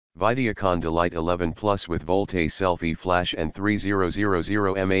Videocon Delite 11 Plus with VoLTE selfie flash and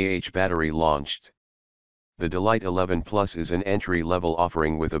 3000 mAh battery launched. The Delite 11 Plus is an entry-level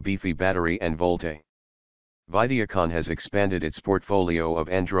offering with a beefy battery and VoLTE. Videocon has expanded its portfolio of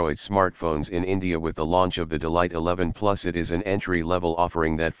Android smartphones in India with the launch of the Delite 11 Plus. It is an entry-level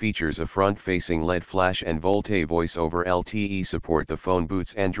offering that features a front-facing LED flash and VoLTE voice over LTE support. The phone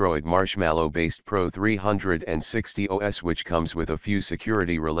boots Android Marshmallow based Pro 360 OS, which comes with a few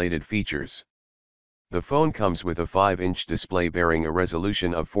security-related features. The phone comes with a 5-inch display bearing a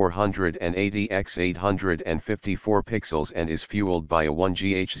resolution of 480 x 854 pixels and is fueled by a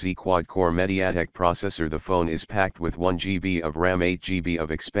 1GHz quad-core MediaTek processor. The phone is packed with 1GB of RAM, 8GB of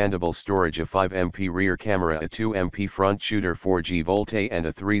expandable storage, a 5MP rear camera, a 2MP front shooter, 4G VoLTE and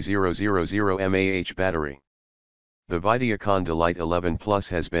a 3000 mAh battery. The Videocon Delite 11 Plus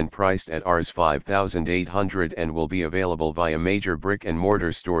has been priced at Rs 5,800 and will be available via major brick and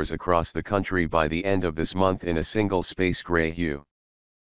mortar stores across the country by the end of this month in a single space grey hue.